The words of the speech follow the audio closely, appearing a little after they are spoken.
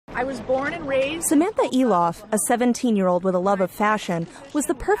I was born and raised. Samantha Eloff, a 17-year-old with a love of fashion, was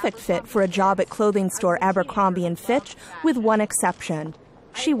the perfect fit for a job at clothing store Abercrombie & Fitch, with one exception.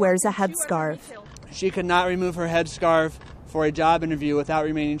 She wears a headscarf. She could not remove her headscarf for a job interview without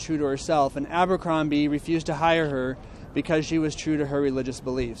remaining true to herself, and Abercrombie refused to hire her because she was true to her religious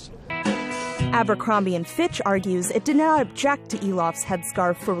beliefs. Abercrombie & Fitch argues it did not object to Eloff's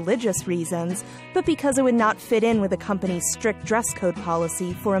headscarf for religious reasons, but because it would not fit in with the company's strict dress code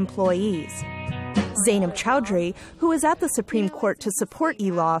policy for employees. Zainab Chowdhury, who is at the Supreme Court to support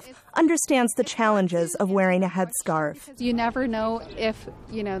Eloff, understands the challenges of wearing a headscarf. You never know if,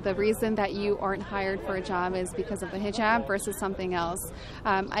 the reason that you aren't hired for a job is because of the hijab versus something else.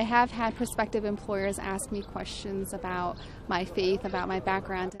 I have had prospective employers ask me questions about my faith, about my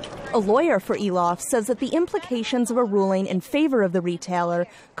background. A lawyer for Eloff says that the implications of a ruling in favor of the retailer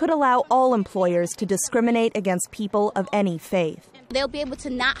could allow all employers to discriminate against people of any faith. They'll be able to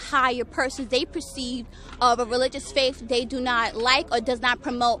not hire persons they perceive of a religious faith they do not like or does not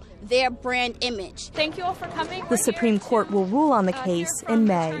promote their brand image. Thank you all for coming. The Supreme Court will rule on the case in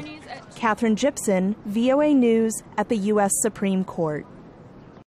May. Katherine Gypson, VOA News at the U.S. Supreme Court.